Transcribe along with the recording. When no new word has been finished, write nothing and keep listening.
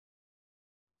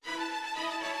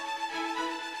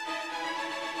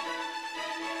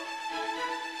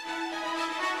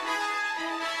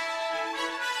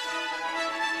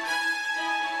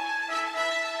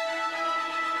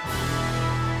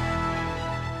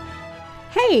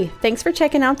Hey, thanks for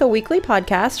checking out the weekly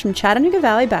podcast from Chattanooga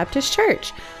Valley Baptist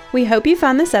Church. We hope you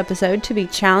found this episode to be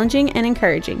challenging and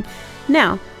encouraging.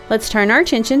 Now, let's turn our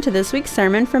attention to this week's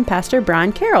sermon from Pastor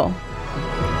Brian Carroll.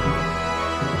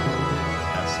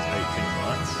 Last 18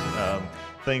 months,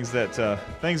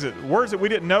 words that we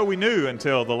didn't know we knew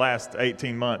until the last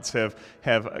 18 months have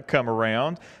come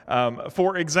around.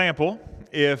 For example,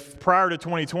 if prior to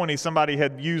 2020 somebody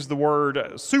had used the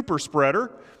word super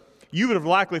spreader, you would have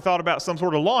likely thought about some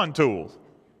sort of lawn tool,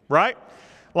 right?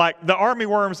 Like the army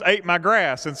worms ate my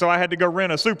grass, and so I had to go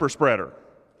rent a super spreader,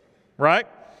 right?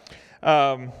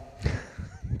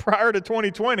 Prior to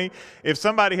 2020, if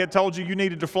somebody had told you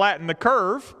needed to flatten the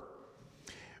curve,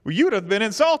 well, you would have been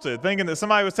insulted, thinking that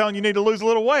somebody was telling you need to lose a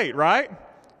little weight, right?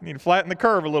 You need to flatten the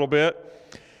curve a little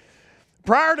bit.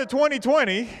 Prior to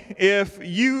 2020,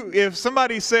 if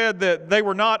somebody said that they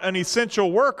were not an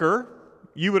essential worker,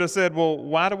 you would have said, well,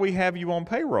 why do we have you on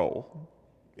payroll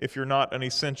if you're not an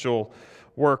essential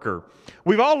worker?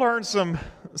 We've all learned some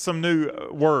new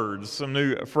words, some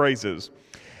new phrases.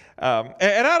 And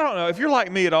I don't know, if you're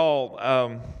like me at all,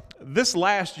 this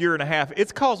last year and a half,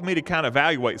 it's caused me to kind of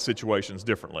evaluate situations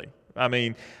differently. I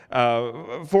mean,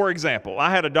 for example, I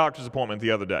had a doctor's appointment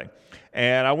the other day,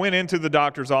 and I went into the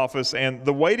doctor's office, and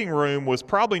the waiting room was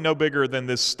probably no bigger than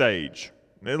this stage,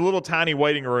 a little tiny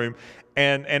waiting room,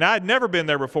 and I'd never been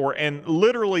there before, and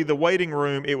literally the waiting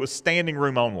room, it was standing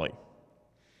room only.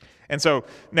 And so,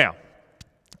 now,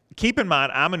 keep in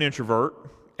mind, I'm an introvert,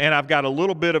 and I've got a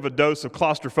little bit of a dose of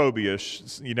claustrophobia,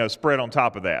 spread on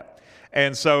top of that.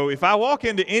 And so if I walk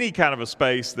into any kind of a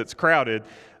space that's crowded,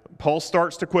 pulse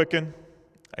starts to quicken.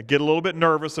 I get a little bit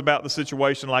nervous about the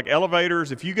situation. Like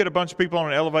elevators, if you get a bunch of people on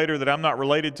an elevator that I'm not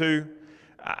related to,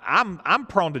 I'm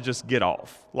prone to just get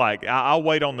off. Like I'll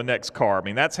wait on the next car. I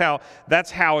mean, that's how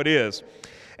it is.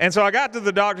 And so I got to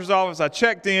the doctor's office, I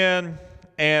checked in,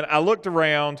 and I looked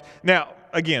around. Now,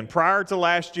 again, prior to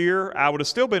last year, I would have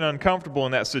still been uncomfortable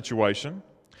in that situation.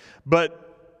 But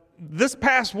this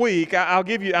past week, I'll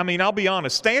be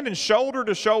honest, standing shoulder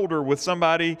to shoulder with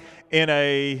somebody in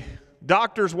a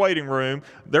doctor's waiting room,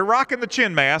 they're rocking the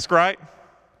chin mask, right?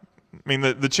 I mean,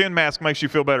 the chin mask makes you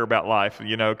feel better about life,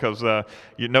 because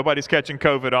nobody's catching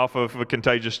COVID off of a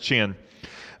contagious chin.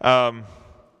 But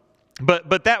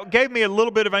that gave me a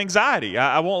little bit of anxiety,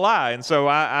 I won't lie. And so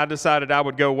I decided I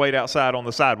would go wait outside on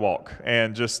the sidewalk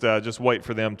and just wait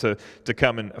for them to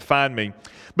come and find me.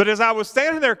 But as I was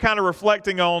standing there kind of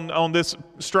reflecting on this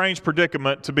strange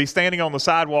predicament to be standing on the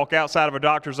sidewalk outside of a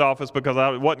doctor's office because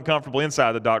I wasn't comfortable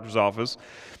inside the doctor's office,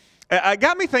 it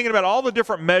got me thinking about all the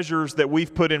different measures that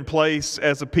we've put in place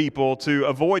as a people to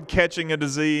avoid catching a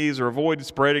disease or avoid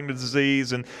spreading the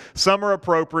disease. And some are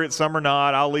appropriate, some are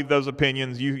not. I'll leave those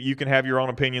opinions. You can have your own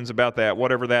opinions about that,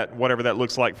 whatever that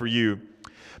looks like for you.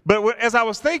 But as I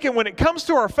was thinking, when it comes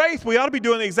to our faith, we ought to be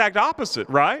doing the exact opposite,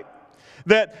 right?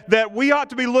 That we ought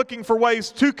to be looking for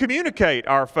ways to communicate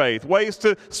our faith, ways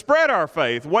to spread our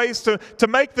faith, ways to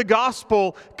make the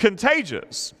gospel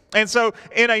contagious. And so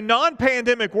in a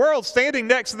non-pandemic world, standing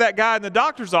next to that guy in the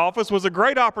doctor's office was a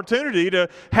great opportunity to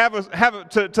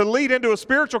to lead into a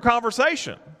spiritual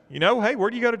conversation. Hey, where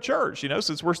do you go to church?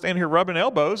 Since we're standing here rubbing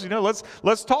elbows,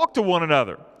 let's talk to one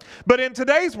another. But in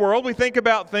today's world, we think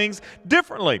about things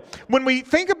differently. When we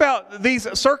think about these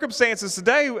circumstances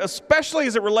today, especially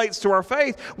as it relates to our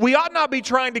faith, we ought not be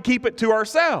trying to keep it to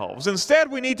ourselves. Instead,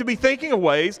 we need to be thinking of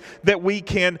ways that we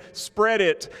can spread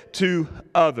it to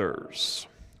others.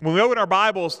 When we open our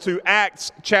Bibles to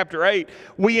Acts chapter 8,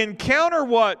 we encounter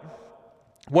what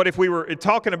if we were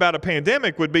talking about a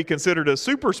pandemic would be considered a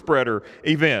super spreader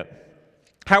event.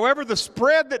 However, the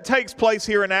spread that takes place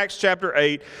here in Acts chapter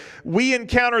 8, we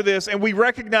encounter this and we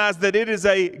recognize that it is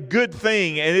a good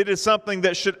thing and it is something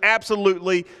that should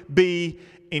absolutely be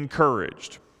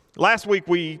encouraged. Last week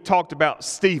we talked about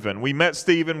Stephen. We met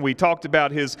Stephen. We talked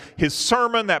about his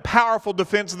sermon, that powerful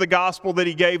defense of the gospel that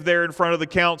he gave there in front of the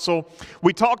council.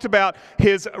 We talked about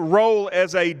his role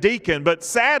as a deacon, but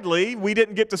sadly we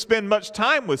didn't get to spend much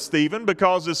time with Stephen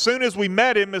because as soon as we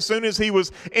met him, as soon as he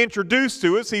was introduced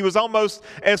to us, he was almost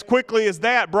as quickly as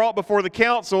that brought before the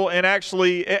council and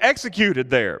actually executed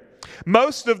there.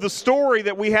 Most of the story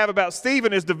that we have about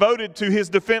Stephen is devoted to his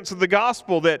defense of the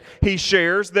gospel that he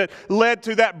shares that led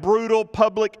to that brutal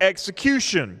public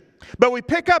execution. But we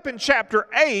pick up in chapter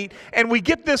 8 and we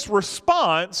get this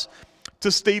response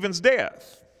to Stephen's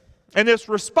death. And this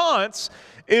response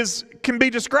can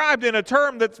be described in a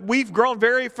term that we've grown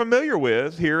very familiar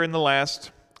with here in the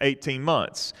last 18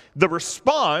 months. The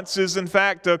response is in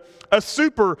fact a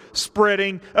super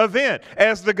spreading event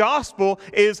as the gospel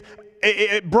is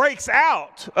it breaks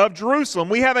out of Jerusalem.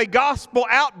 We have a gospel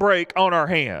outbreak on our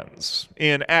hands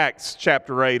in Acts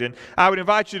chapter 8. And I would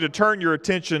invite you to turn your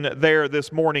attention there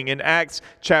this morning in Acts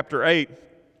chapter 8.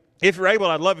 If you're able,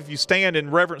 I'd love if you stand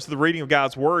in reverence to the reading of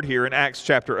God's word here in Acts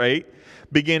chapter 8,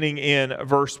 beginning in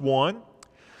verse 1.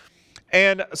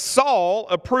 And Saul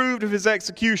approved of his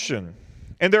execution.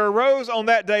 And there arose on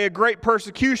that day a great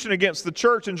persecution against the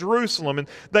church in Jerusalem, and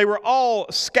they were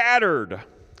all scattered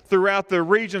throughout the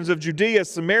regions of Judea,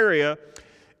 Samaria,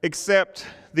 except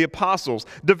the apostles.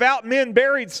 Devout men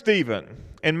buried Stephen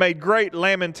and made great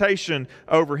lamentation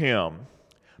over him.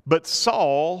 But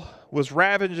Saul was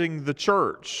ravaging the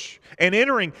church, and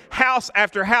entering house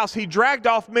after house, he dragged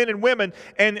off men and women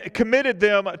and committed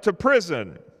them to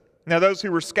prison. Now those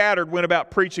who were scattered went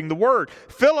about preaching the word.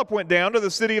 Philip went down to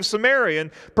the city of Samaria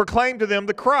and proclaimed to them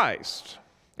the Christ.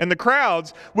 And the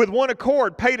crowds, with one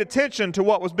accord, paid attention to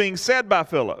what was being said by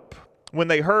Philip when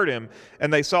they heard him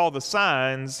and they saw the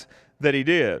signs that he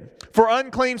did. For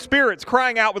unclean spirits,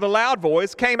 crying out with a loud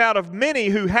voice, came out of many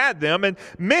who had them, and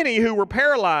many who were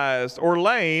paralyzed or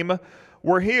lame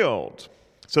were healed.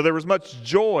 So there was much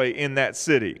joy in that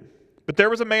city. But there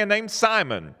was a man named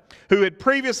Simon, who had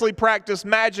previously practiced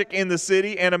magic in the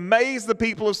city and amazed the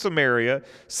people of Samaria,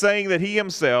 saying that he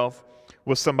himself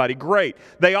was somebody great.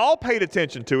 They all paid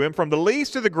attention to him, from the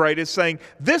least to the greatest, saying,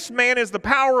 "This man is the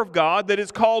power of God that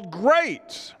is called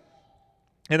great."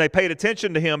 And they paid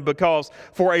attention to him because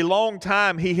for a long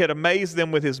time he had amazed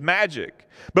them with his magic.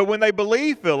 But when they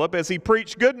believed Philip as he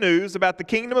preached good news about the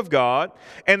kingdom of God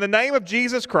and the name of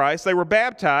Jesus Christ, they were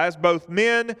baptized, both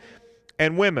men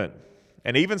and women.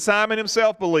 And even Simon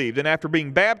himself believed, and after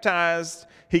being baptized,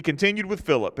 he continued with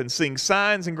Philip, and seeing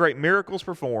signs and great miracles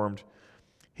performed,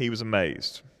 he was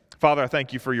amazed. Father, I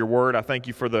thank you for your word. I thank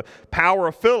you for the power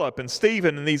of Philip and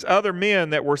Stephen and these other men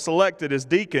that were selected as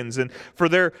deacons, and for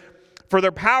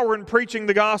their power in preaching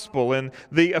the gospel and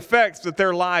the effects that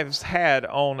their lives had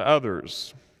on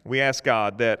others. We ask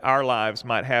God that our lives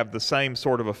might have the same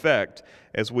sort of effect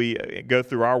as we go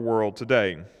through our world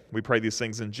today. We pray these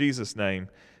things in Jesus' name.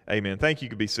 Amen. Thank you. You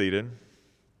can be seated.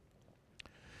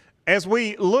 As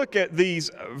we look at these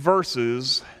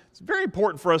verses, it's very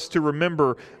important for us to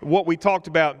remember what we talked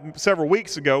about several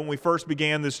weeks ago when we first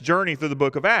began this journey through the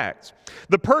book of Acts.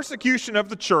 The persecution of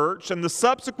the church and the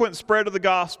subsequent spread of the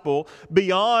gospel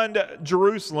beyond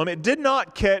Jerusalem, it did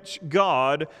not catch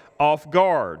God off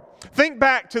guard. Think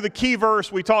back to the key verse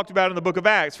we talked about in the book of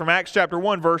Acts, from Acts chapter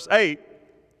 1, verse 8.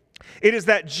 It is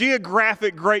that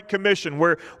geographic Great Commission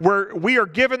where we are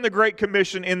given the Great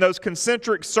Commission in those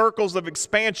concentric circles of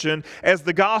expansion as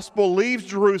the gospel leaves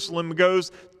Jerusalem and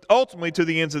goes ultimately to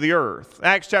the ends of the earth.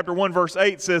 Acts chapter 1 verse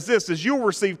 8 says this, "As you will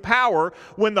receive power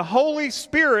when the Holy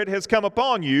Spirit has come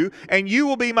upon you, and you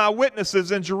will be my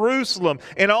witnesses in Jerusalem,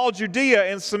 in all Judea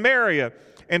and Samaria,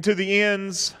 and to the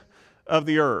ends of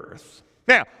the earth."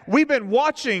 Now, we've been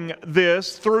watching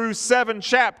this through 7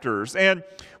 chapters, and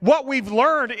what we've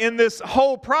learned in this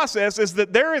whole process is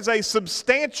that there is a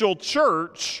substantial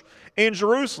church in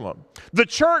Jerusalem. The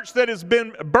church that has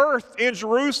been birthed in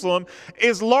Jerusalem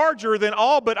is larger than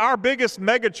all but our biggest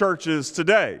megachurches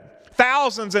today.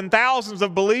 Thousands and thousands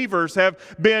of believers have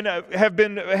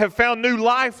found new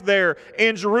life there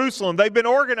in Jerusalem. They've been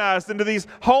organized into these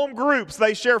home groups.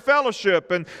 They share fellowship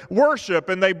and worship,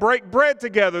 and they break bread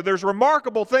together. There's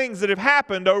remarkable things that have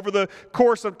happened over the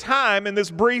course of time in this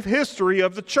brief history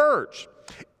of the church.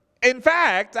 In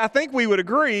fact, I think we would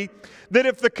agree that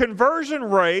if the conversion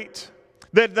rate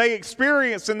that they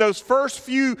experienced in those first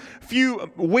few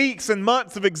weeks and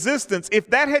months of existence, if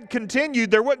that had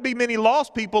continued, there wouldn't be many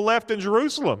lost people left in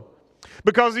Jerusalem,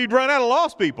 because you'd run out of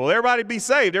lost people. Everybody be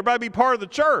saved. Everybody be part of the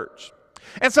church.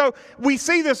 And so we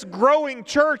see this growing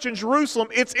church in Jerusalem.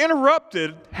 It's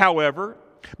interrupted, however,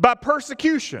 by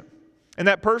persecution. And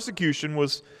that persecution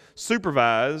was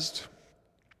supervised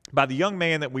by the young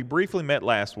man that we briefly met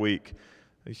last week,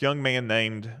 this young man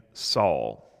named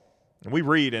Saul. And we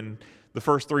read in the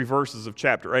first 3 verses of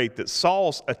chapter 8 that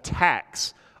Saul's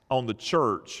attacks on the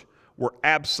church were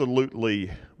absolutely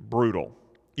brutal.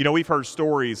 You know, we've heard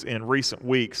stories in recent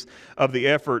weeks of the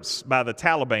efforts by the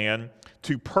Taliban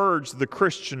to purge the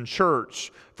Christian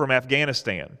church from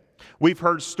Afghanistan. We've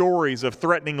heard stories of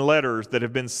threatening letters that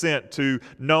have been sent to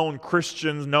known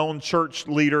Christians, known church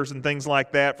leaders and things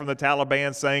like that from the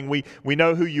Taliban saying, we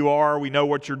know who you are, we know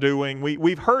what you're doing.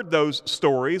 We've heard those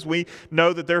stories. We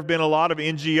know that there have been a lot of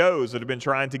NGOs that have been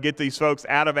trying to get these folks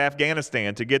out of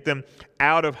Afghanistan, to get them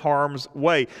out of harm's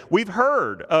way. We've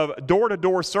heard of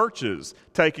door-to-door searches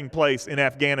taking place in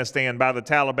Afghanistan by the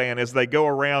Taliban as they go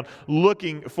around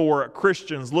looking for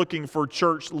Christians, looking for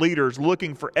church leaders,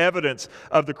 looking for evidence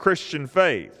of the Christian Christian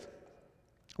faith.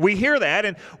 We hear that,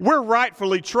 and we're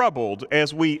rightfully troubled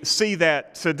as we see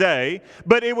that today,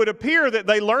 but it would appear that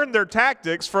they learned their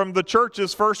tactics from the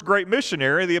church's first great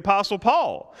missionary, the Apostle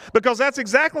Paul, because that's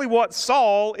exactly what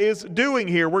Saul is doing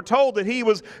here. We're told that he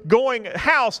was going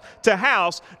house to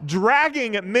house,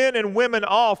 dragging men and women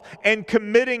off and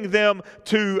committing them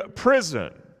to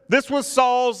prison. This was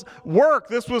Saul's work.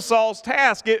 This was Saul's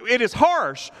task. It is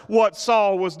harsh what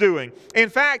Saul was doing. In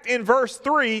fact, in verse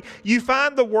 3, you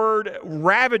find the word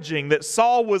ravaging, that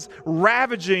Saul was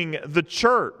ravaging the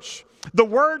church. The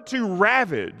word to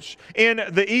ravage in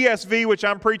the ESV, which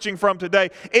I'm preaching from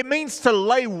today, it means to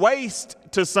lay waste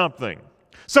to something.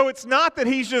 So it's not that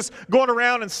he's just going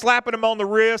around and slapping them on the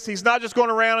wrist. He's not just going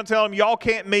around and telling them y'all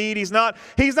can't meet. He's not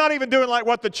even doing like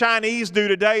what the Chinese do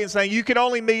today and saying you can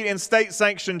only meet in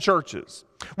state-sanctioned churches.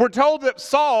 We're told that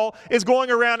Saul is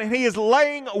going around and he is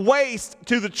laying waste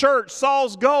to the church.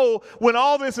 Saul's goal when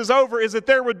all this is over is that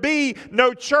there would be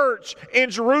no church in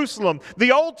Jerusalem.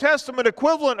 The Old Testament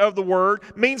equivalent of the word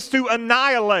means to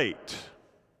annihilate.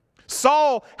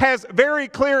 Saul has very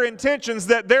clear intentions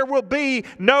that there will be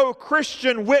no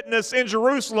Christian witness in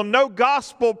Jerusalem, no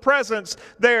gospel presence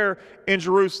there in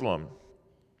Jerusalem.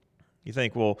 You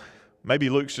think, well, maybe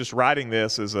Luke's just writing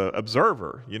this as an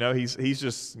observer. You know, he's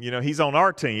just, he's on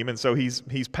our team, and so he's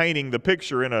painting the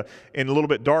picture in a little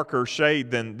bit darker shade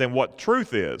than what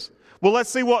truth is. Well,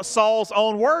 let's see what Saul's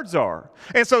own words are.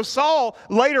 And so Saul,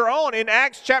 later on in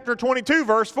Acts chapter 22,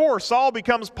 verse 4, Saul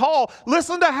becomes Paul.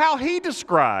 Listen to how he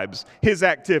describes his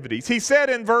activities. He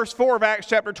said in verse 4 of Acts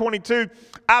chapter 22,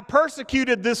 I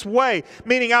persecuted this way,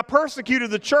 meaning I persecuted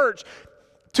the church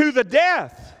to the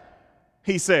death,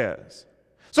 he says.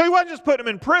 So he wasn't just putting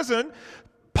them in prison.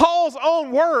 Paul's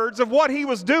own words of what he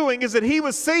was doing is that he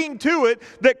was seeing to it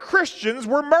that Christians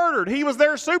were murdered. He was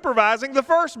there supervising the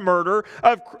first murder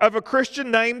of a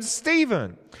Christian named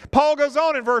Stephen. Paul goes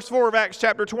on in verse 4 of Acts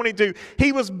chapter 22.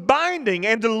 He was binding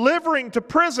and delivering to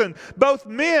prison both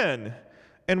men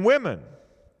and women.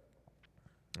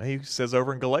 He says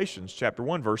over in Galatians chapter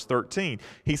 1 verse 13,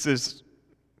 he says,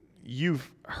 you've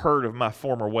heard of my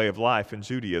former way of life in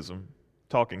Judaism,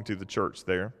 talking to the church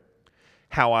there,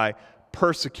 how I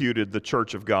persecuted the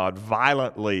church of God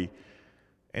violently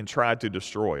and tried to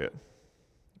destroy it.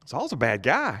 Saul's a bad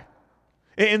guy.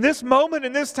 In this moment,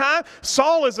 in this time,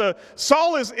 Saul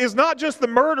is not just the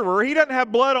murderer. He doesn't have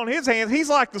blood on his hands. He's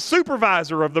like the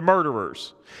supervisor of the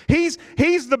murderers. He's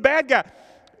the bad guy.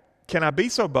 Can I be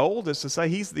so bold as to say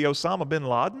he's the Osama bin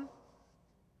Laden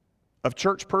of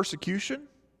church persecution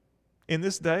in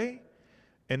this day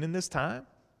and in this time?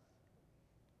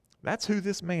 That's who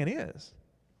this man is.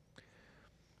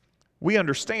 We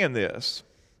understand this,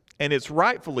 and it's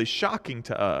rightfully shocking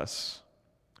to us,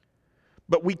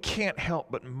 but we can't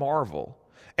help but marvel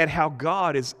at how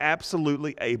God is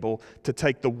absolutely able to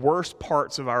take the worst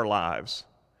parts of our lives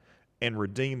and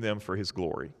redeem them for His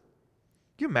glory. Can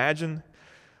you imagine?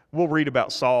 We'll read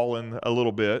about Saul in a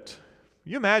little bit.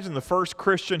 You imagine the first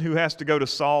Christian who has to go to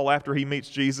Saul after he meets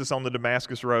Jesus on the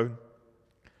Damascus Road?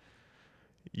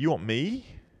 You want me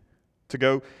to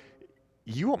go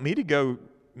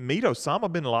meet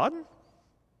Osama bin Laden?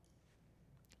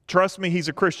 Trust me, he's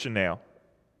a Christian now.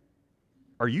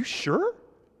 Are you sure?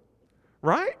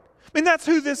 Right? I mean, that's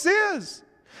who this is.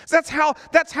 That's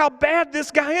how bad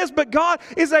this guy is. But God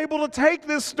is able to take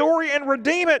this story and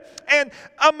redeem it. And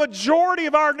a majority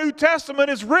of our New Testament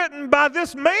is written by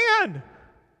this man.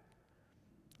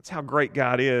 That's how great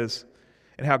God is,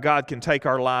 and how God can take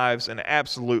our lives and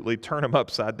absolutely turn them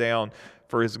upside down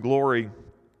for His glory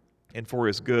and for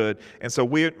His good. And so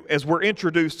as we're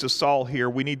introduced to Saul here,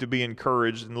 we need to be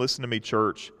encouraged. And listen to me,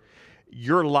 church.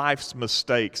 Your life's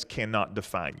mistakes cannot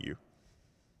define you.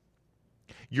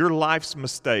 Your life's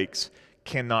mistakes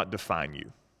cannot define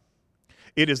you.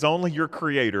 It is only your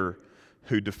Creator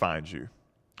who defines you.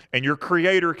 And your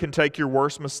Creator can take your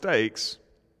worst mistakes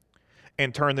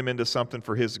and turn them into something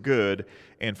for His good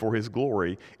and for His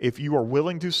glory if you are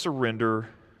willing to surrender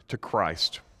to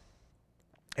Christ.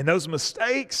 And those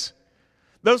mistakes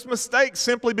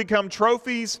simply become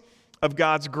trophies of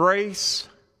God's grace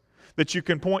that you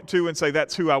can point to and say,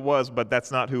 that's who I was, but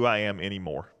that's not who I am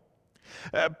anymore.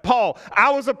 Paul,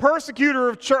 I was a persecutor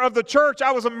of the church.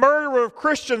 I was a murderer of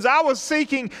Christians. I was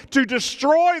seeking to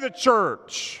destroy the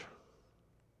church.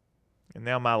 And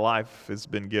now my life has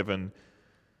been given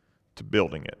to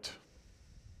building it.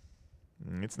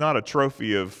 It's not a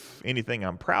trophy of anything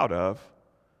I'm proud of,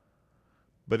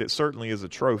 but it certainly is a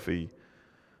trophy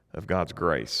of God's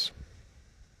grace.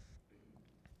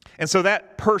 And so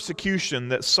that persecution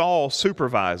that Saul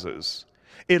supervises,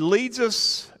 it leads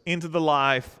us into the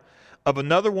life of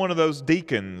another one of those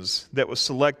deacons that was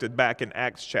selected back in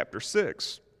Acts chapter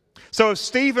 6. So if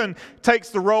Stephen takes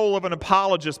the role of an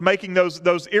apologist, making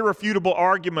those irrefutable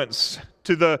arguments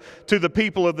to the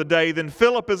people of the day, then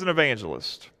Philip is an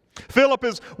evangelist. Philip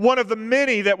is one of the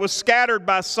many that was scattered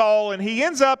by Saul, and he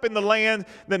ends up in the land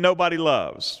that nobody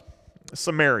loves,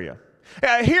 Samaria.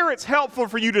 Here it's helpful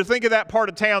for you to think of that part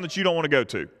of town that you don't want to go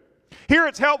to. Here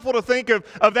it's helpful to think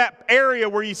of that area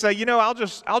where you say, I'll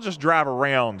just drive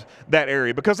around that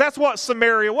area, because that's what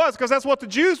Samaria was, because that's what the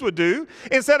Jews would do.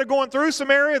 Instead of going through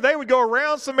Samaria, they would go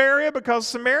around Samaria, because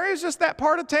Samaria is just that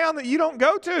part of town that you don't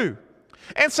go to.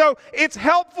 And so it's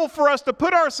helpful for us to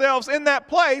put ourselves in that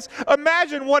place.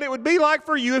 Imagine what it would be like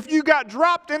for you if you got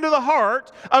dropped into the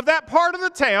heart of that part of the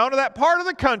town or that part of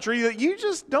the country that you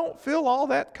just don't feel all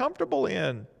that comfortable in.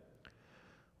 And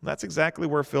that's exactly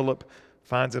where Philip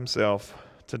finds himself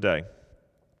today.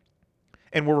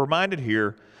 And we're reminded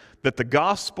here that the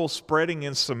gospel spreading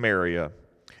in Samaria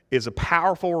is a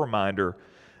powerful reminder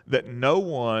that no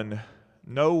one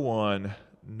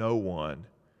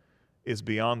is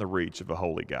beyond the reach of a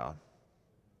holy God.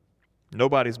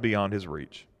 Nobody's beyond his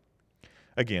reach.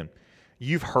 Again,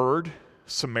 you've heard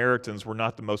Samaritans were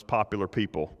not the most popular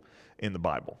people in the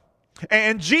Bible.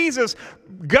 And Jesus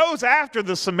goes after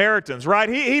the Samaritans, right?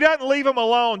 He doesn't leave them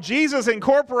alone. Jesus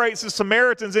incorporates the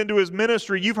Samaritans into his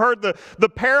ministry. You've heard the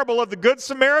parable of the Good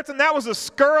Samaritan. That was a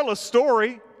scurrilous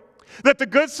story, that the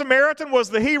Good Samaritan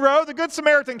was the hero. The Good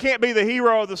Samaritan can't be the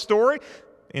hero of the story.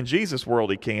 In Jesus'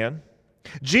 world, he can.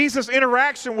 Jesus'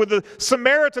 interaction with the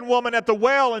Samaritan woman at the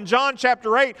well in John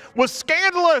chapter 8 was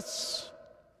scandalous.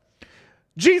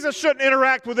 Jesus shouldn't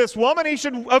interact with this woman. He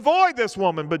should avoid this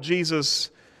woman. But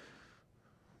Jesus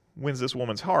wins this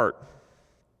woman's heart.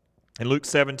 In Luke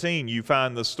 17, you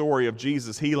find the story of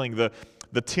Jesus healing the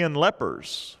 10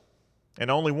 lepers. And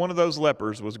only one of those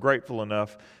lepers was grateful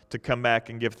enough to come back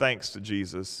and give thanks to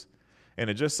Jesus.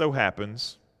 And it just so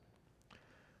happens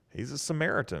he's a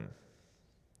Samaritan.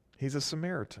 He's a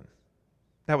Samaritan.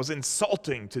 That was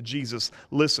insulting to Jesus'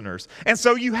 listeners. And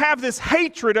so you have this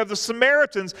hatred of the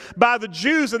Samaritans by the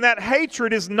Jews, and that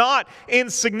hatred is not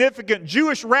insignificant.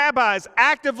 Jewish rabbis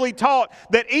actively taught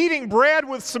that eating bread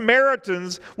with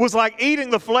Samaritans was like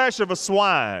eating the flesh of a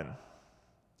swine.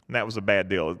 And that was a bad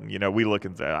deal. We look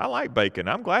and say, I like bacon.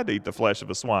 I'm glad to eat the flesh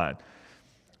of a swine.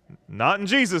 Not in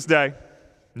Jesus' day.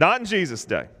 Not in Jesus'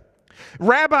 day.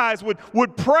 Rabbis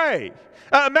would pray.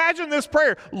 Imagine this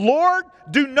prayer: Lord,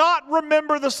 do not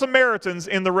remember the Samaritans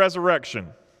in the resurrection.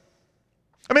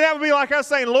 I mean, that would be like us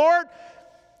saying, Lord,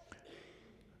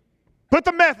 put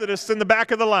the Methodists in the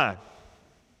back of the line.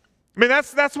 I mean,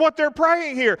 that's what they're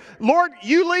praying here. Lord,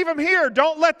 you leave them here.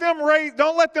 Don't let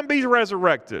them be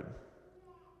resurrected.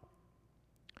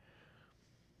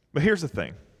 But here's the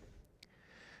thing.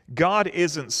 God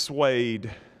isn't swayed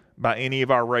by any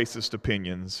of our racist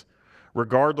opinions,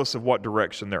 regardless of what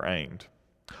direction they're aimed.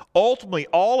 Ultimately,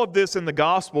 all of this in the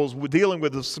Gospels, dealing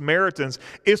with the Samaritans,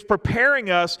 is preparing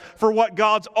us for what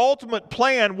God's ultimate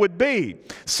plan would be.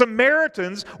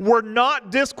 Samaritans were not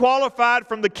disqualified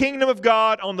from the kingdom of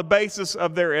God on the basis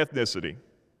of their ethnicity.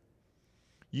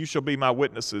 You shall be my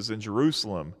witnesses in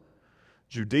Jerusalem,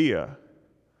 Judea,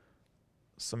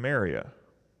 Samaria.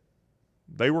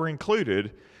 They were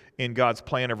included in God's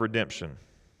plan of redemption.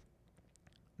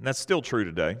 And that's still true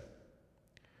today.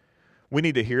 We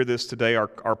need to hear this today.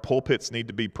 Our pulpits need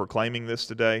to be proclaiming this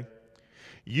today.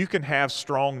 You can have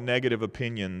strong negative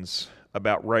opinions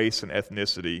about race and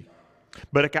ethnicity,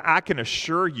 but I can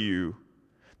assure you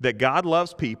that God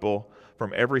loves people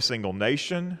from every single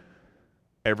nation,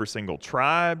 every single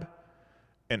tribe,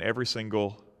 and every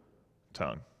single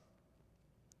tongue.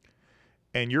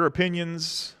 And your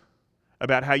opinions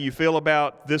about how you feel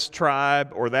about this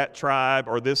tribe or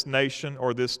this nation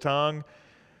or this tongue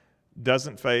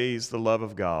doesn't faze the love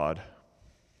of God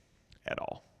at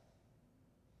all.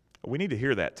 We need to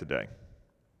hear that today.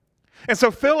 And so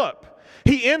Philip,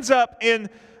 he ends up in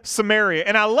Samaria.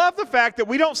 And I love the fact that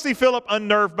we don't see Philip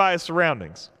unnerved by his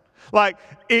surroundings. Like,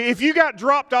 if you got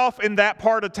dropped off in that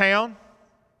part of town,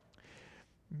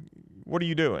 what are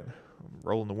you doing?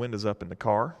 Rolling the windows up in the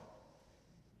car,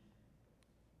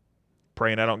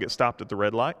 praying I don't get stopped at the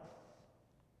red light,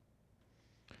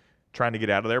 trying to get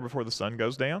out of there before the sun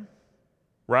goes down.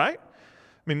 Right?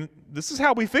 I mean, this is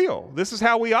how we feel. This is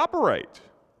how we operate.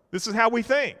 This is how we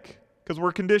think, because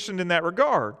we're conditioned in that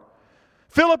regard.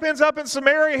 Philip ends up in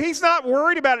Samaria. He's not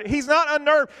worried about it. He's not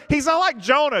unnerved. He's not like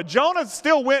Jonah. Jonah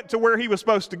still went to where he was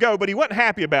supposed to go, but he wasn't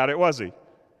happy about it, was he?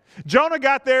 Jonah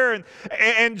got there,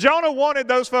 and Jonah wanted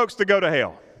those folks to go to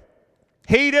hell.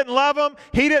 He didn't love them.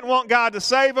 He didn't want God to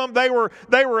save them. They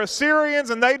were Assyrians,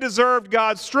 and they deserved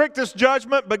God's strictest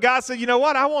judgment. But God said, you know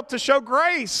what? I want to show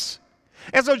grace.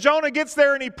 And so Jonah gets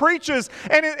there and he preaches,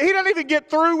 and he doesn't even get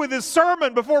through with his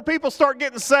sermon before people start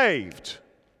getting saved.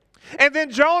 And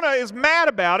then Jonah is mad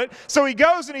about it, so he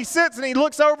goes and he sits and he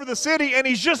looks over the city, and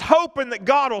he's just hoping that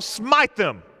God will smite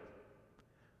them.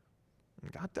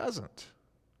 And God doesn't.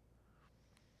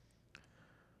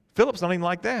 Philip's not even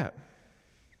like that.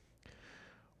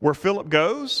 Where Philip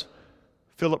goes,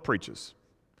 Philip preaches.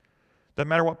 Doesn't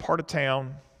matter what part of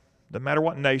town, doesn't matter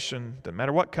what nation, doesn't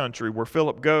matter what country. Where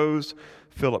Philip goes,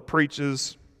 Philip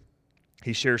preaches.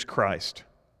 He shares Christ.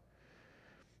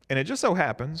 And it just so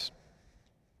happens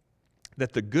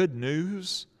that the good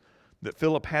news that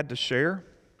Philip had to share,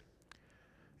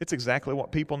 it's exactly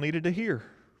what people needed to hear.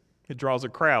 It draws a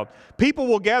crowd. People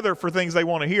will gather for things they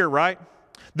want to hear, right?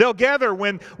 They'll gather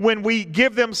when we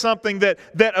give them something that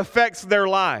affects their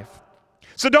life.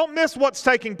 So don't miss what's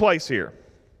taking place here.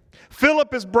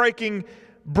 Philip is breaking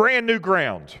brand new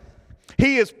ground.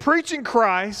 He is preaching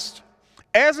Christ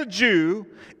as a Jew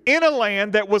in a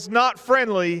land that was not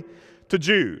friendly to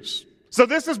Jews. So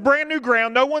this is brand new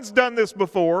ground. No one's done this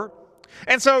before.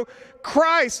 And so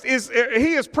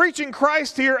he is preaching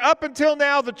Christ here. Up until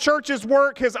now, the church's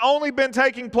work has only been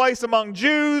taking place among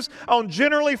Jews on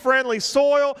generally friendly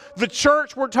soil. The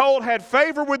church, we're told, had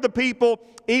favor with the people,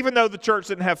 even though the church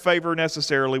didn't have favor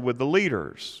necessarily with the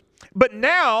leaders. But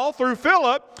now, through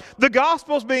Philip, the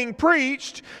gospel's being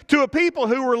preached to a people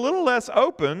who were a little less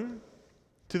open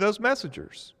to those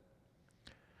messengers.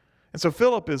 And so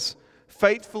Philip is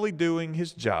faithfully doing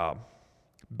his job,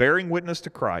 bearing witness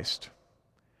to Christ.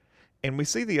 And we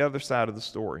see the other side of the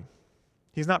story.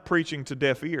 He's not preaching to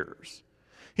deaf ears.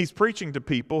 He's preaching to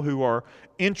people who are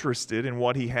interested in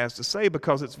what he has to say,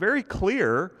 because it's very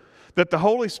clear that the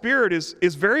Holy Spirit is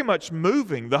very much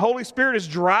moving. The Holy Spirit is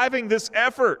driving this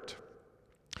effort.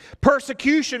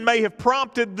 Persecution may have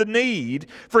prompted the need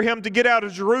for him to get out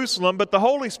of Jerusalem, but the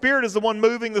Holy Spirit is the one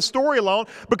moving the story along,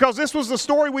 because this was the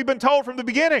story we've been told from the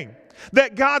beginning.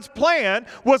 That God's plan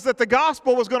was that the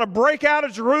gospel was going to break out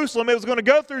of Jerusalem, it was going to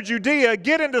go through Judea,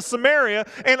 get into Samaria,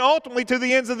 and ultimately to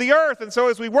the ends of the earth. And so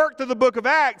as we work through the book of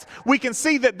Acts, we can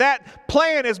see that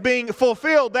plan is being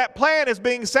fulfilled, that plan is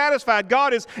being satisfied.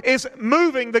 God is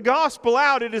moving the gospel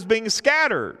out, it is being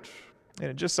scattered. And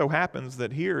it just so happens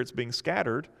that here it's being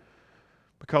scattered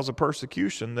because of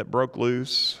persecution that broke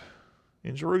loose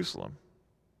in Jerusalem.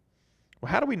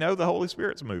 Well, how do we know the Holy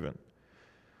Spirit's moving?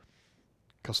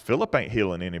 Because Philip ain't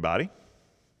healing anybody.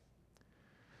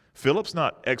 Philip's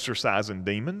not exorcising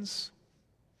demons.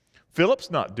 Philip's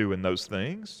not doing those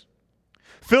things.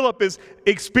 Philip is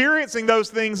experiencing those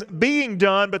things being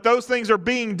done, but those things are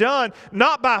being done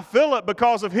not by Philip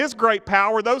because of his great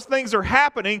power. Those things are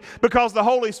happening because the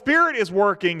Holy Spirit is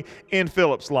working in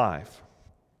Philip's life.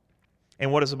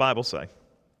 And what does the Bible say?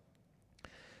 The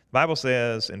Bible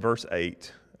says in verse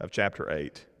 8 of chapter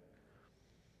 8,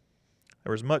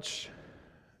 there was much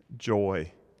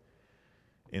joy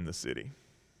in the city.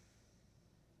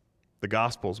 The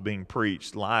gospel's being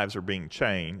preached, lives are being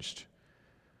changed.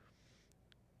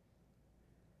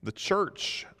 The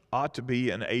church ought to be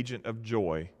an agent of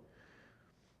joy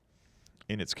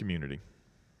in its community.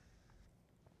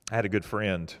 I had a good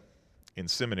friend in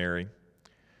seminary.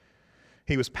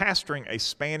 He was pastoring a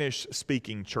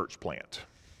Spanish-speaking church plant.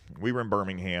 We were in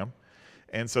Birmingham,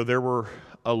 and so there were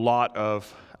a lot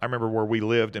of, I remember where we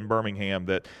lived in Birmingham,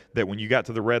 that when you got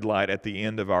to the red light at the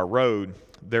end of our road,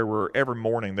 every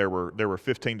morning there were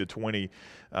 15 to 20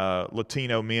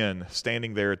 Latino men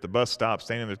standing there at the bus stop,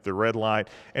 standing at the red light.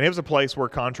 And it was a place where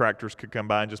contractors could come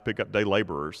by and just pick up day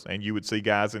laborers. And you would see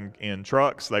guys in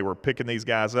trucks. They were picking these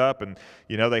guys up, and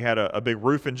they had a big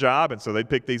roofing job, and so they'd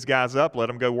pick these guys up, let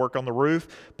them go work on the roof,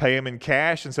 pay them in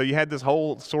cash. And so you had this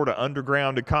whole sort of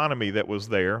underground economy that was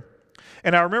there.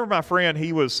 And I remember my friend,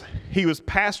 he was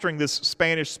pastoring this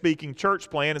Spanish-speaking church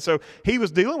plant, and so he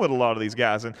was dealing with a lot of these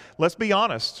guys. And let's be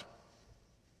honest,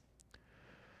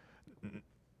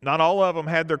 not all of them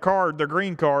had their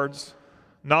green cards.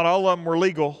 Not all of them were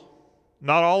legal.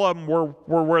 Not all of them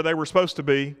were where they were supposed to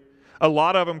be. A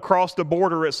lot of them crossed the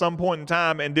border at some point in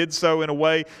time and did so in a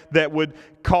way that would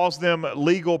cause them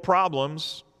legal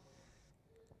problems.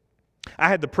 I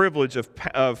had the privilege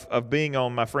of being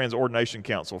on my friend's ordination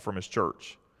council from his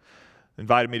church.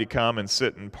 Invited me to come and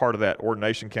sit in part of that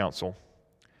ordination council.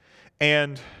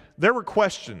 And there were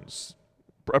questions,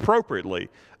 appropriately,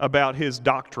 about his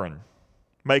doctrine,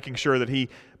 making sure that he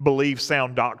believed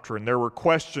sound doctrine. There were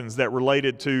questions that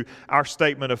related to our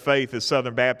statement of faith as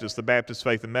Southern Baptists, the Baptist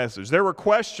Faith and Message. There were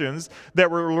questions that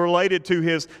were related to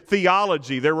his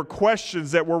theology. There were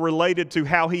questions that were related to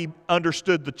how he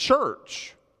understood the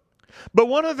church. But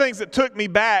one of the things that took me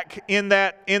back in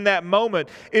that moment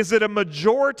is that a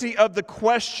majority of the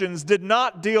questions did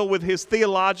not deal with his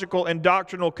theological and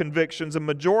doctrinal convictions. A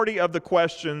majority of the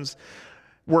questions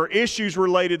were issues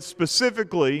related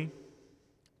specifically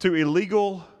to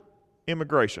illegal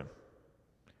immigration.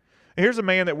 And here's a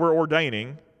man that we're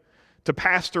ordaining to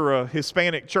pastor a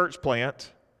Hispanic church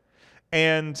plant,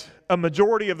 and a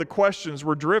majority of the questions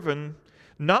were driven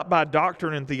not by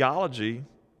doctrine and theology,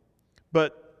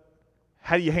 but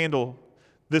how do you handle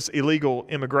this illegal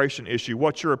immigration issue?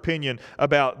 What's your opinion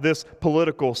about this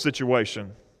political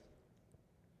situation?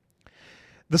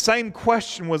 The same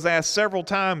question was asked several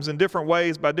times in different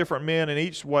ways by different men, and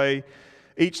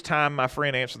each time my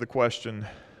friend answered the question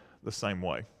the same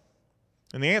way.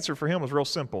 And the answer for him was real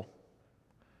simple.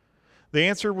 The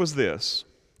answer was this: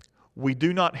 we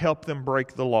do not help them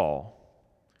break the law,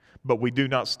 but we do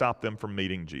not stop them from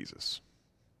meeting Jesus.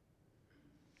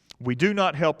 We do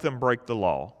not help them break the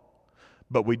law,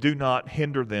 but we do not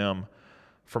hinder them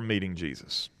from meeting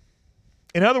Jesus.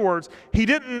 In other words, he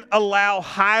didn't allow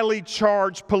highly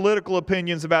charged political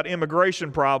opinions about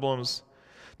immigration problems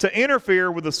to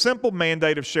interfere with the simple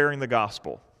mandate of sharing the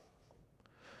gospel.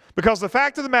 Because the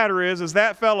fact of the matter is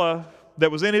that fella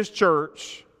that was in his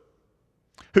church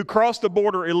who crossed the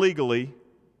border illegally,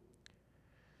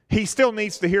 he still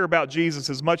needs to hear about Jesus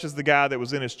as much as the guy that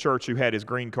was in his church who had his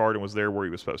green card and was there where he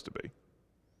was supposed to be.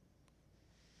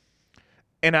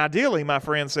 And ideally, my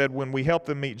friend said, when we help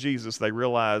them meet Jesus, they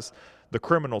realize the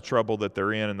criminal trouble that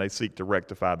they're in and they seek to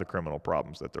rectify the criminal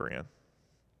problems that they're in.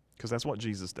 Because that's what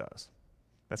Jesus does.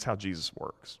 That's how Jesus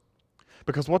works.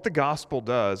 Because what the gospel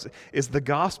does is the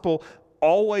gospel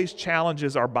always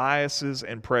challenges our biases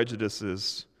and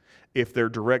prejudices if they're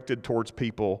directed towards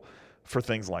people for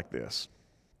things like this.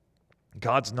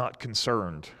 God's not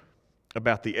concerned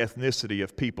about the ethnicity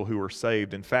of people who are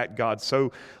saved. In fact, God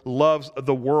so loves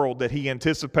the world that he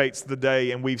anticipates the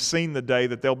day, and we've seen the day,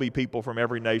 that there'll be people from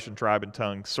every nation, tribe, and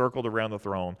tongue circled around the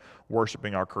throne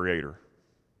worshiping our Creator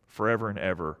forever and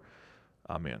ever.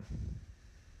 Amen.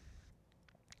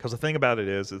 Because the thing about it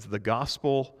is the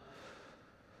gospel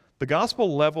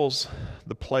levels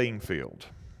the playing field.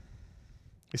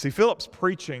 You see, Philip's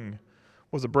preaching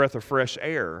was a breath of fresh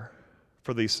air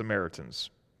for these Samaritans.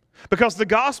 Because the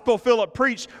gospel Philip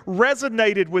preached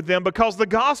resonated with them, because the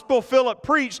gospel Philip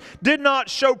preached did not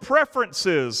show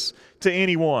preferences to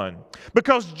anyone.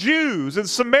 Because Jews and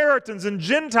Samaritans and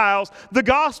Gentiles, the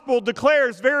gospel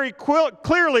declares very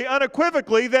clearly,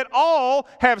 unequivocally, that all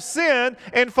have sinned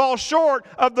and fall short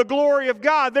of the glory of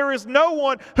God. There is no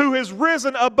one who has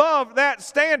risen above that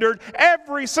standard.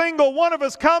 Every single one of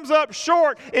us comes up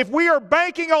short. If we are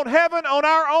banking on heaven on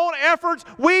our own efforts,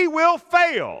 we will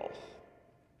fail.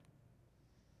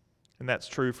 And that's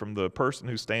true from the person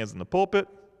who stands in the pulpit,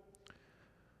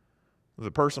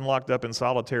 the person locked up in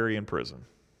solitary in prison.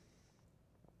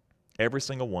 Every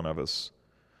single one of us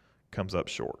comes up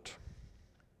short.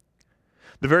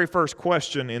 The very first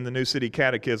question in the New City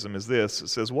Catechism is this. It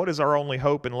says, what is our only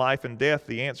hope in life and death?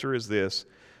 The answer is this: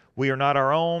 we are not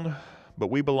our own,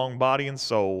 but we belong body and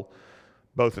soul,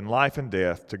 both in life and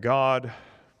death, to God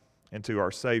and to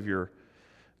our Savior,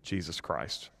 Jesus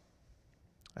Christ.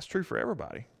 That's true for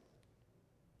everybody.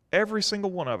 Every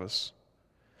single one of us.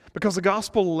 Because the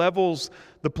gospel levels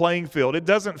the playing field. It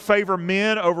doesn't favor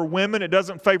men over women. It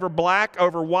doesn't favor black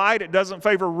over white. It doesn't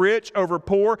favor rich over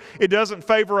poor. It doesn't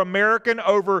favor American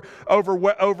over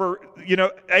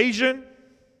Asian.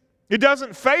 It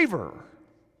doesn't favor.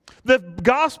 The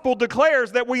gospel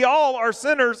declares that we all are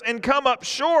sinners and come up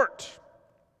short.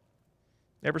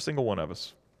 Every single one of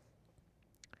us.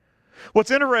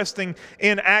 What's interesting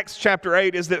in Acts chapter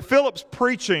 8 is that Philip's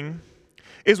preaching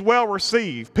is well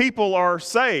received. People are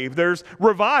saved. There's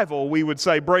revival, we would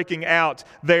say, breaking out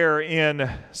there in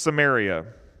Samaria.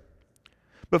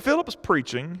 But Philip's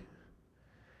preaching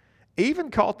even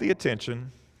caught the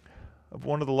attention of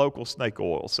one of the local snake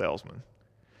oil salesmen.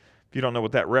 If you don't know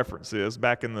what that reference is,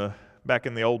 back in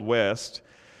the Old West,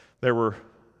 there were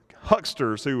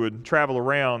hucksters who would travel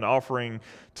around offering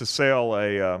to sell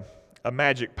a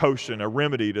magic potion, a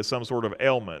remedy to some sort of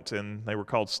ailment, and they were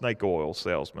called snake oil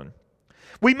salesmen.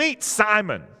 We meet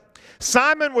Simon.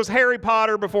 Simon was Harry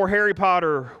Potter before Harry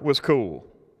Potter was cool.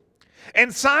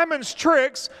 And Simon's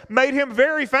tricks made him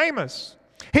very famous.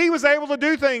 He was able to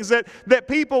do things that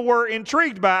people were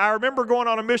intrigued by. I remember going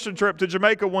on a mission trip to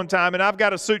Jamaica one time, and I've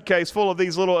got a suitcase full of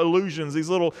these little illusions, these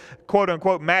little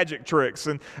quote-unquote magic tricks.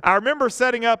 And I remember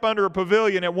setting up under a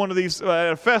pavilion at one of these,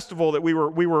 a festival that we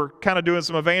were kind of doing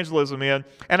some evangelism in.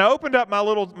 And I opened up my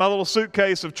little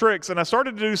suitcase of tricks, and I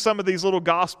started to do some of these little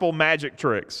gospel magic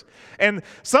tricks. And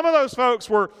some of those folks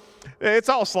were, it's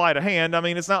all sleight of hand. I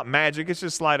mean, it's not magic, it's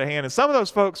just sleight of hand. And some of those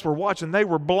folks were watching, they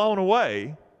were blown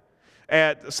away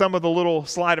at some of the little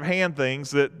sleight of hand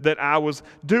things that I was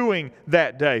doing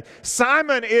that day.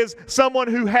 Simon is someone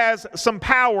who has some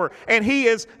power, and he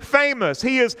is famous.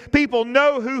 People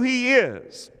know who he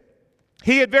is.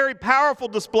 He had very powerful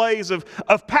displays of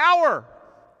power.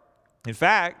 In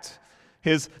fact,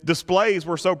 his displays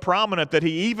were so prominent that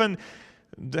he even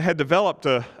had developed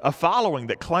a following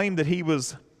that claimed that he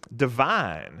was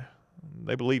divine.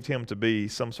 They believed him to be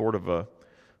some sort of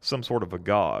a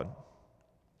god.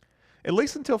 At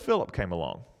least until Philip came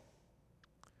along.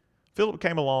 Philip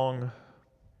came along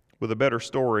with a better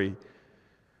story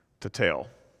to tell.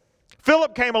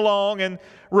 Philip came along and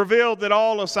revealed that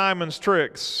all of Simon's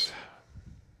tricks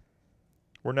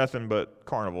were nothing but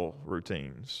carnival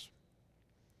routines.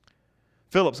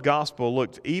 Philip's gospel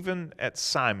looked even at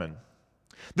Simon,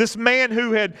 this man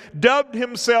who had dubbed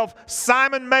himself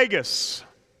Simon Magus,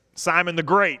 Simon the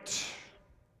Great,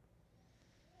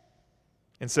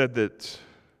 and said that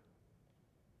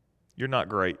you're not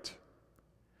great,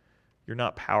 you're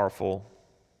not powerful,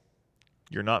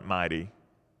 you're not mighty,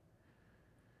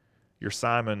 you're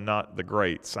Simon not the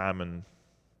great, Simon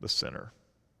the sinner.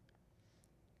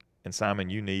 And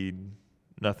Simon, you need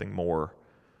nothing more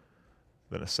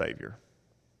than a Savior.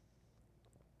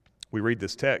 We read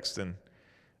this text, and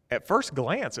at first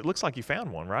glance, it looks like you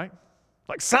found one, right?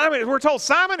 Like Simon, we're told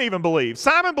Simon even believed.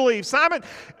 Simon believed.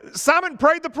 Simon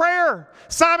prayed the prayer.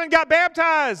 Simon got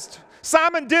baptized.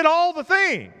 Simon did all the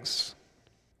things.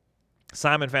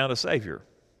 Simon found a Savior.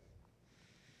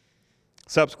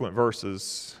 Subsequent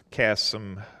verses cast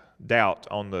some doubt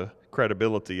on the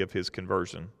credibility of his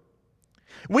conversion.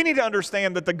 We need to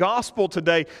understand that the gospel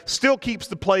today still keeps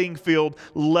the playing field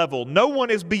level. No one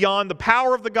is beyond the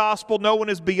power of the gospel. No one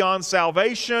is beyond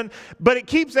salvation, but it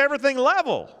keeps everything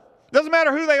level. Doesn't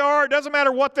matter who they are. It doesn't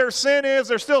matter what their sin is.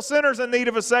 They're still sinners in need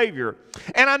of a Savior.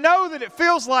 And I know that it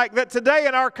feels like that today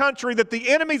in our country that the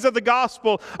enemies of the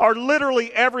gospel are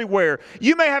literally everywhere.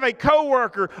 You may have a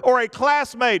coworker or a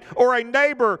classmate or a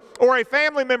neighbor or a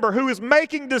family member who is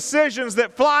making decisions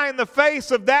that fly in the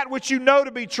face of that which you know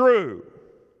to be true.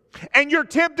 And you're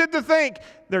tempted to think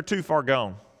they're too far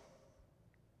gone.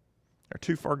 They're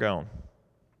too far gone.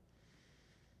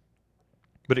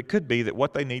 But it could be that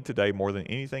what they need today more than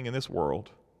anything in this world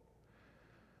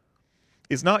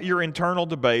is not your internal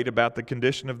debate about the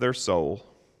condition of their soul,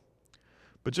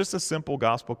 but just a simple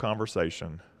gospel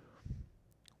conversation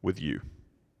with you.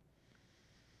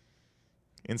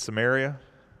 In Samaria,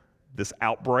 this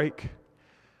outbreak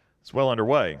is well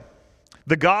underway.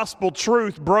 The gospel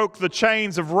truth broke the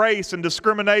chains of race and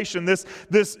discrimination.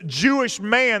 This Jewish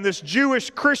man, this Jewish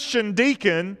Christian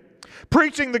deacon,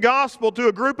 preaching the gospel to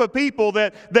a group of people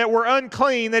that were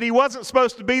unclean, that he wasn't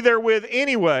supposed to be there with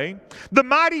anyway. The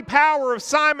mighty power of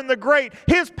Simon the Great,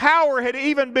 his power had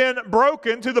even been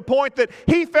broken to the point that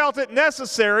he felt it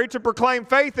necessary to proclaim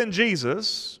faith in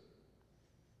Jesus.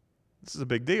 This is a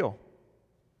big deal.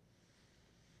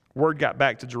 Word got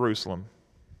back to Jerusalem.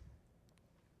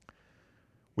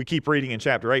 We keep reading in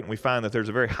chapter 8 and we find that there's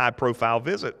a very high-profile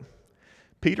visit.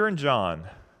 Peter and John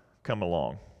come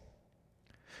along.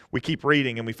 We keep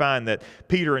reading and we find that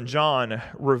Peter and John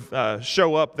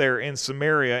show up there in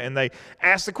Samaria, and they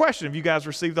ask the question, have you guys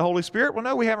received the Holy Spirit? Well,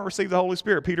 no, we haven't received the Holy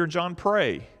Spirit. Peter and John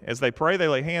pray. As they pray, they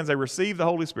lay hands, they receive the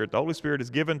Holy Spirit. The Holy Spirit is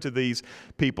given to these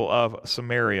people of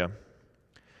Samaria.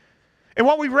 And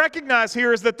what we recognize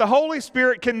here is that the Holy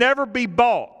Spirit can never be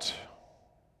bought,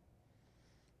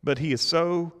 but He is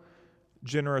so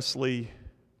generously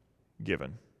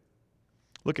given.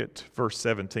 Look at verse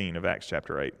 17 of Acts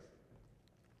chapter 8.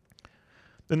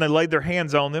 Then they laid their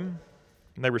hands on them,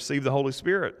 and they received the Holy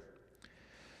Spirit.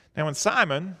 Now when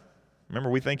Simon, remember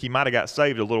we think he might have got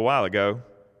saved a little while ago,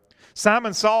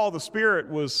 Simon saw the Spirit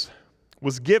was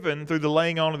given through the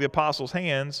laying on of the apostles'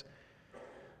 hands.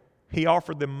 He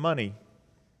offered them money,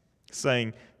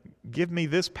 saying, give me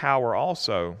this power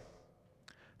also,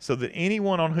 so that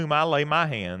anyone on whom I lay my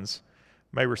hands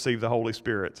may receive the Holy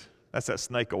Spirit. That's that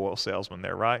snake oil salesman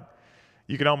there, right?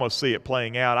 You can almost see it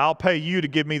playing out. I'll pay you to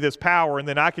give me this power, and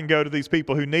then I can go to these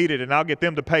people who need it, and I'll get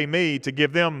them to pay me to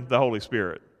give them the Holy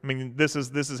Spirit. I mean, this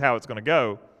is how it's going to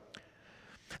go.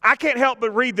 I can't help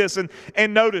but read this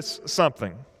and notice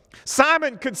something.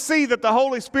 Simon could see that the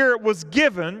Holy Spirit was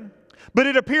given, but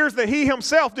it appears that he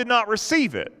himself did not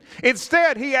receive it.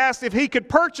 Instead, he asked if he could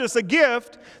purchase a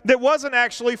gift that wasn't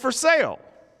actually for sale.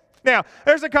 Now,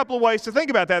 there's a couple of ways to think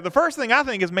about that. The first thing I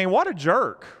think is, man, what a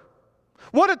jerk.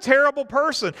 What a terrible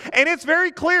person. And it's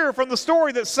very clear from the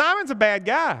story that Simon's a bad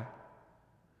guy.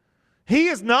 He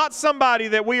is not somebody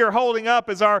that we are holding up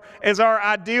as our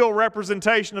ideal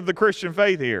representation of the Christian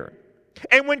faith here.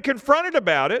 And when confronted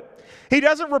about it, he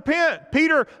doesn't repent.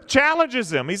 Peter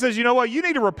challenges him. He says, you know what, you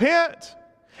need to repent.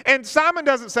 And Simon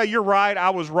doesn't say, you're right, I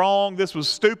was wrong, this was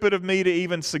stupid of me to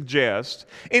even suggest.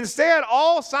 Instead,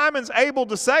 all Simon's able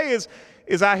to say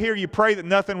is I hear you pray that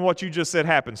nothing what you just said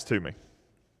happens to me.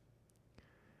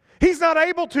 He's not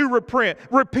able to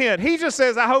repent. He just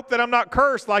says, I hope that I'm not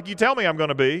cursed like you tell me I'm going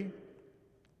to be.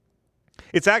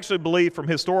 It's actually believed from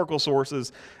historical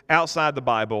sources outside the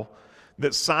Bible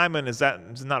that Simon is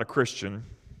not a Christian.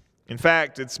 In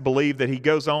fact, it's believed that he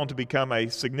goes on to become a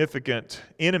significant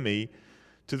enemy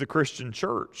to the Christian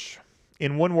church.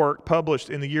 In one work published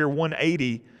in the year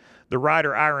 180, the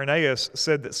writer Irenaeus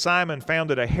said that Simon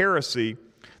founded a heresy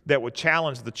that would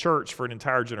challenge the church for an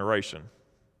entire generation.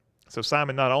 So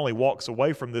Simon not only walks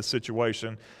away from this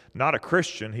situation, not a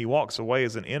Christian, he walks away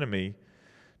as an enemy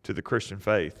to the Christian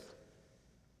faith.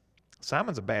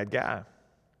 Simon's a bad guy.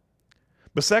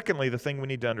 But secondly, the thing we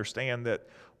need to understand that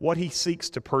what he seeks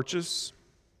to purchase,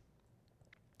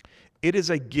 it is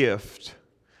a gift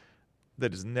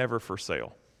that is never for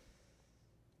sale.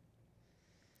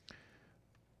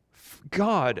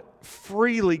 God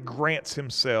freely grants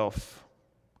himself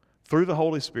through the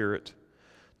Holy Spirit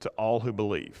to all who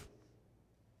believe.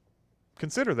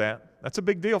 Consider that. That's a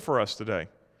big deal for us today.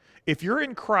 If you're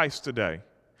in Christ today,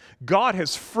 God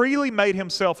has freely made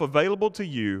himself available to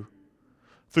you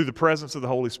through the presence of the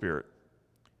Holy Spirit.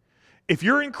 If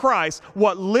you're in Christ,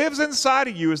 what lives inside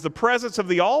of you is the presence of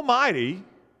the Almighty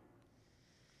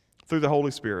through the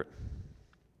Holy Spirit.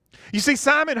 You see,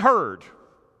 Simon heard.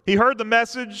 He heard the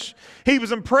message. He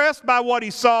was impressed by what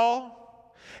he saw.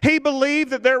 He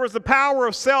believed that there was the power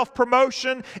of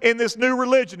self-promotion in this new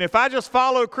religion. If I just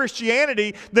follow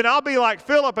Christianity, then I'll be like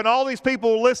Philip and all these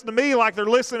people will listen to me like they're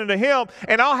listening to him,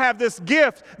 and I'll have this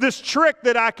gift, this trick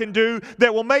that I can do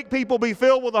that will make people be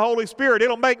filled with the Holy Spirit.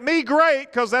 It'll make me great,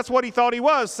 because that's what he thought he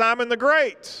was, Simon the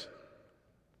Great.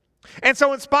 And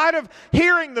so in spite of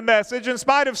hearing the message, in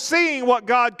spite of seeing what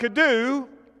God could do,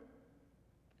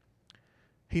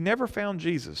 he never found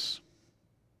Jesus.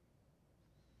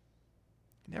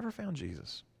 He never found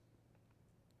Jesus.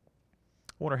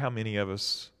 I wonder how many of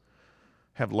us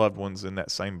have loved ones in that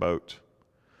same boat.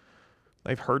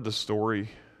 They've heard the story.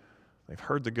 They've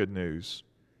heard the good news.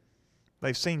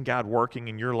 They've seen God working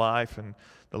in your life and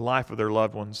the life of their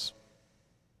loved ones.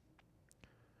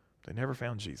 They never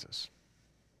found Jesus.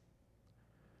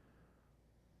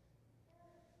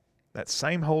 That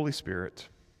same Holy Spirit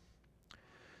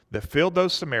that filled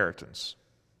those Samaritans,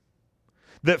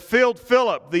 that filled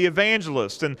Philip the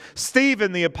evangelist and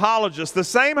Stephen the apologist, the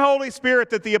same Holy Spirit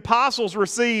that the apostles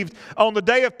received on the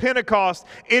day of Pentecost,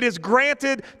 it is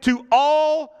granted to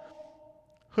all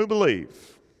who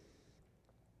believe.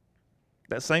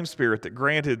 That same Spirit that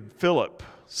granted Philip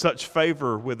such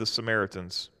favor with the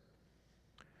Samaritans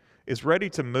is ready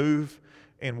to move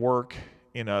and work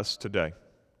in us today.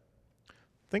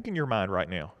 Think in your mind right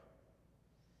now.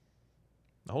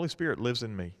 The Holy Spirit lives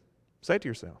in me. Say it to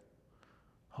yourself.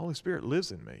 The Holy Spirit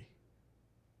lives in me.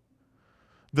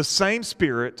 The same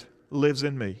Spirit lives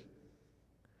in me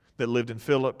that lived in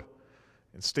Philip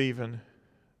and Stephen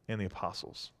and the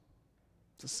apostles.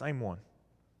 It's the same one.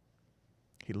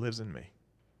 He lives in me.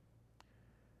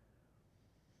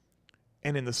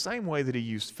 And in the same way that he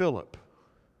used Philip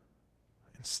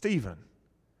and Stephen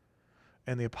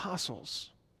and the apostles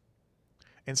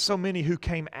and so many who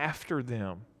came after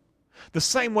them, the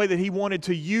same way that he wanted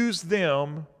to use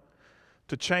them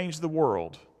to change the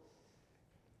world,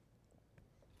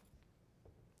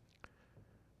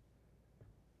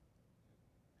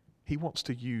 he wants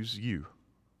to use you.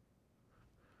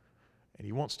 And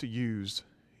he wants to use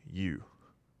you.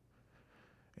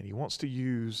 And he wants to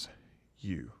use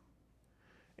you.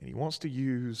 And he wants to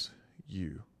use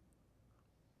you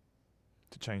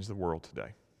to change the world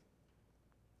today.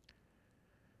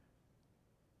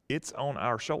 It's on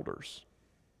our shoulders.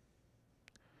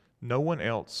 No one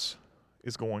else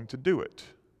is going to do it.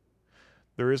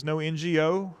 There is no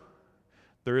NGO.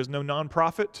 There is no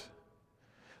nonprofit.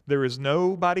 There is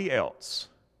nobody else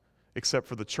except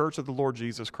for the church of the Lord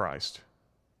Jesus Christ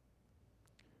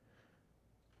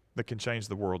that can change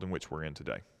the world in which we're in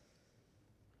today.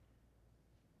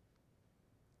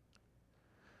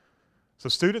 So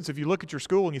students, if you look at your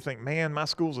school and you think, man, my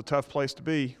school's a tough place to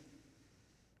be.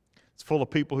 It's full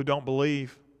of people who don't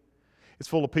believe. It's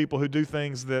full of people who do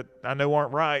things that I know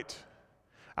aren't right.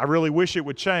 I really wish it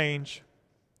would change.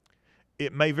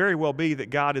 It may very well be that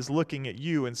God is looking at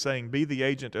you and saying, be the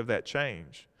agent of that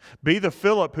change. Be the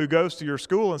Philip who goes to your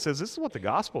school and says, this is what the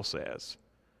gospel says.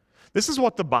 This is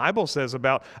what the Bible says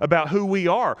about who we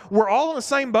are. We're all in the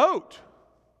same boat.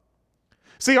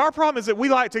 See, our problem is that we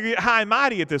like to get high and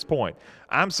mighty at this point.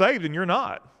 I'm saved and you're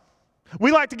not.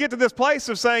 We like to get to this place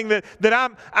of saying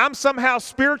that I'm somehow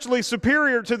spiritually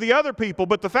superior to the other people,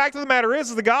 but the fact of the matter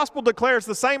is the gospel declares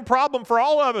the same problem for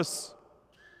all of us.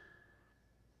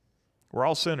 We're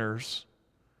all sinners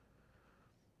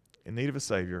in need of a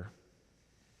Savior.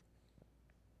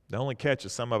 The only catch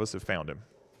is some of us have found Him.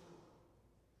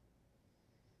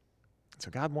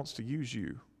 So God wants to use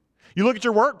you. You look at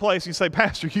your workplace and you say,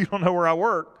 Pastor, you don't know where I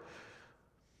work.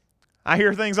 I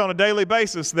hear things on a daily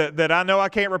basis that I know I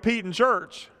can't repeat in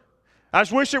church. I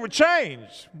just wish it would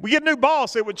change. We get a new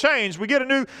boss, it would change. We get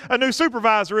a new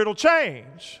supervisor, it'll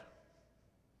change.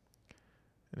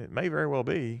 And it may very well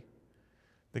be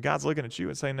that God's looking at you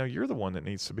and saying, no, you're the one that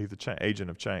needs to be the agent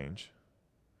of change.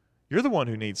 You're the one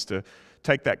who needs to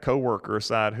take that coworker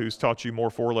aside who's taught you more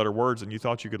four-letter words than you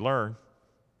thought you could learn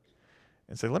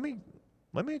and say, let me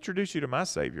introduce you to my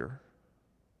Savior,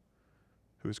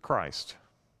 who is Christ.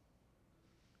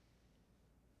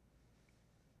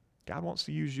 God wants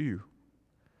to use you,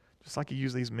 just like He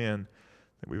used these men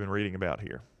that we've been reading about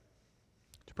here.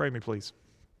 Would you pray with me, please?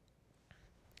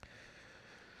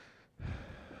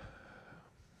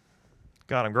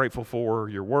 God, I'm grateful for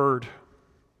your word,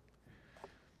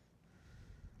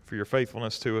 for your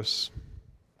faithfulness to us,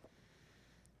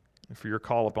 and for your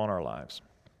call upon our lives.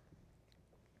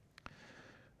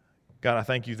 God, I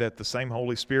thank you that the same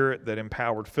Holy Spirit that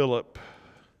empowered Philip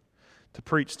to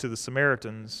preach to the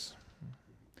Samaritans,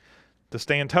 to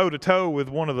stand toe-to-toe with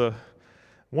one of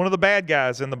the bad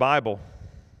guys in the Bible,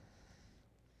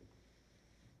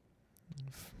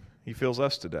 He fills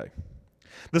us today.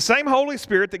 The same Holy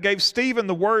Spirit that gave Stephen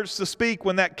the words to speak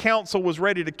when that council was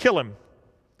ready to kill him,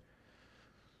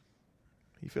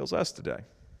 He fills us today.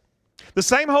 The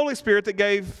same Holy Spirit that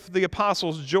gave the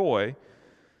apostles joy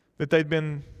that they'd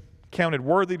been counted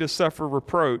worthy to suffer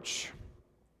reproach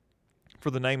for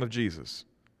the name of Jesus,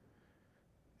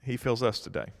 He fills us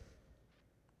today.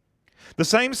 The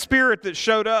same Spirit that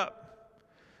showed up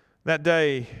that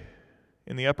day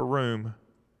in the upper room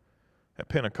at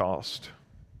Pentecost,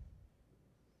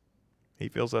 He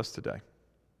fills us today.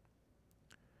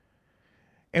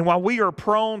 And while we are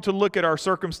prone to look at our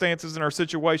circumstances and our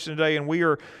situation today, and we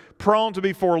are prone to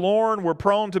be forlorn, we're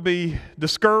prone to be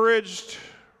discouraged,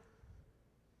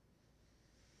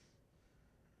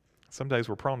 some days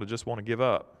we're prone to just want to give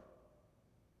up.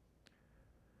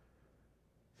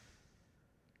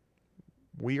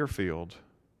 We are filled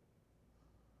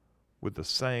with the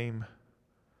same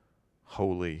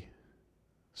Holy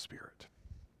Spirit.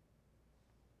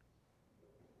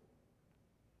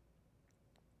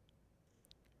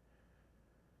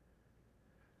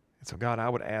 And so, God, I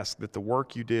would ask that the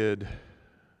work you did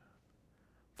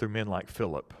through men like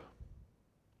Philip,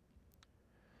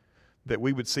 that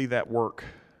we would see that work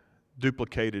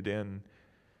duplicated in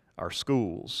our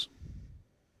schools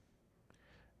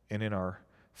and in our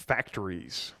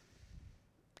factories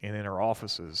and in our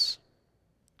offices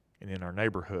and in our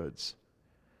neighborhoods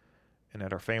and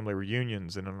at our family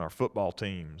reunions and in our football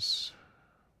teams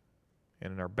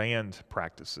and in our band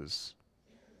practices.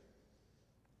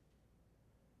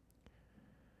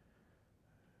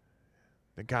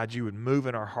 That God, you would move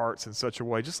in our hearts in such a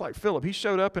way, just like Philip. He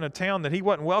showed up in a town that he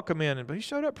wasn't welcome in, but he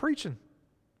showed up preaching,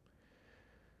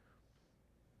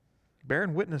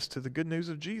 bearing witness to the good news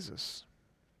of Jesus.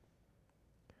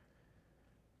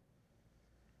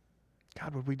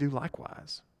 God, would we do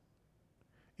likewise?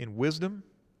 In wisdom,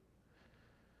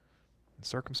 in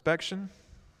circumspection,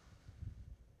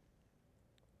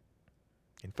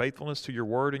 in faithfulness to your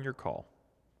word and your call.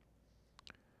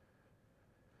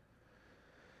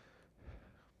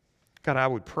 God, I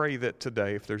would pray that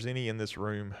today, if there's any in this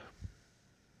room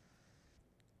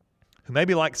who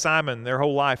maybe like Simon, their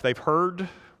whole life, they've heard,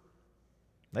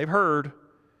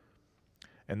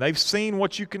 and they've seen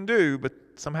what you can do, but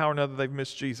somehow or another they've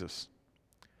missed Jesus.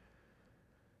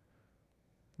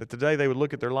 That today they would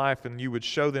look at their life and you would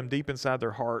show them deep inside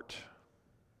their heart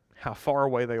how far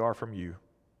away they are from you.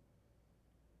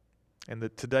 And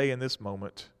that today in this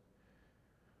moment,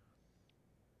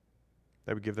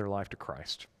 they would give their life to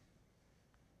Christ.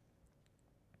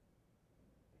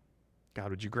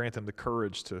 God, would you grant them the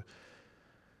courage to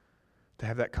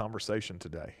have that conversation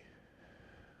today?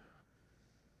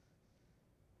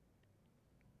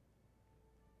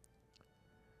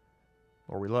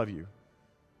 Lord, we love you.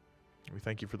 We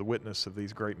thank you for the witness of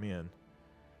these great men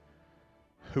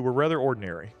who were rather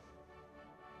ordinary,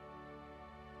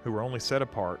 who were only set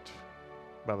apart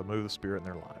by the move of the Spirit in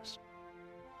their lives.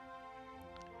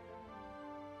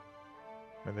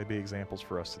 May they be examples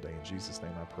for us today. In Jesus'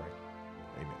 name I pray.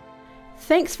 Amen.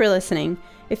 Thanks for listening.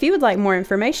 If you would like more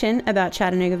information about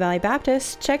Chattanooga Valley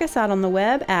Baptist, check us out on the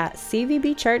web at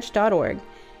cvbchurch.org.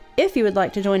 If you would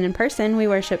like to join in person, we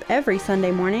worship every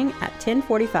Sunday morning at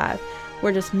 10:45.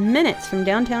 We're just minutes from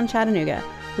downtown Chattanooga.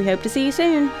 We hope to see you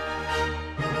soon.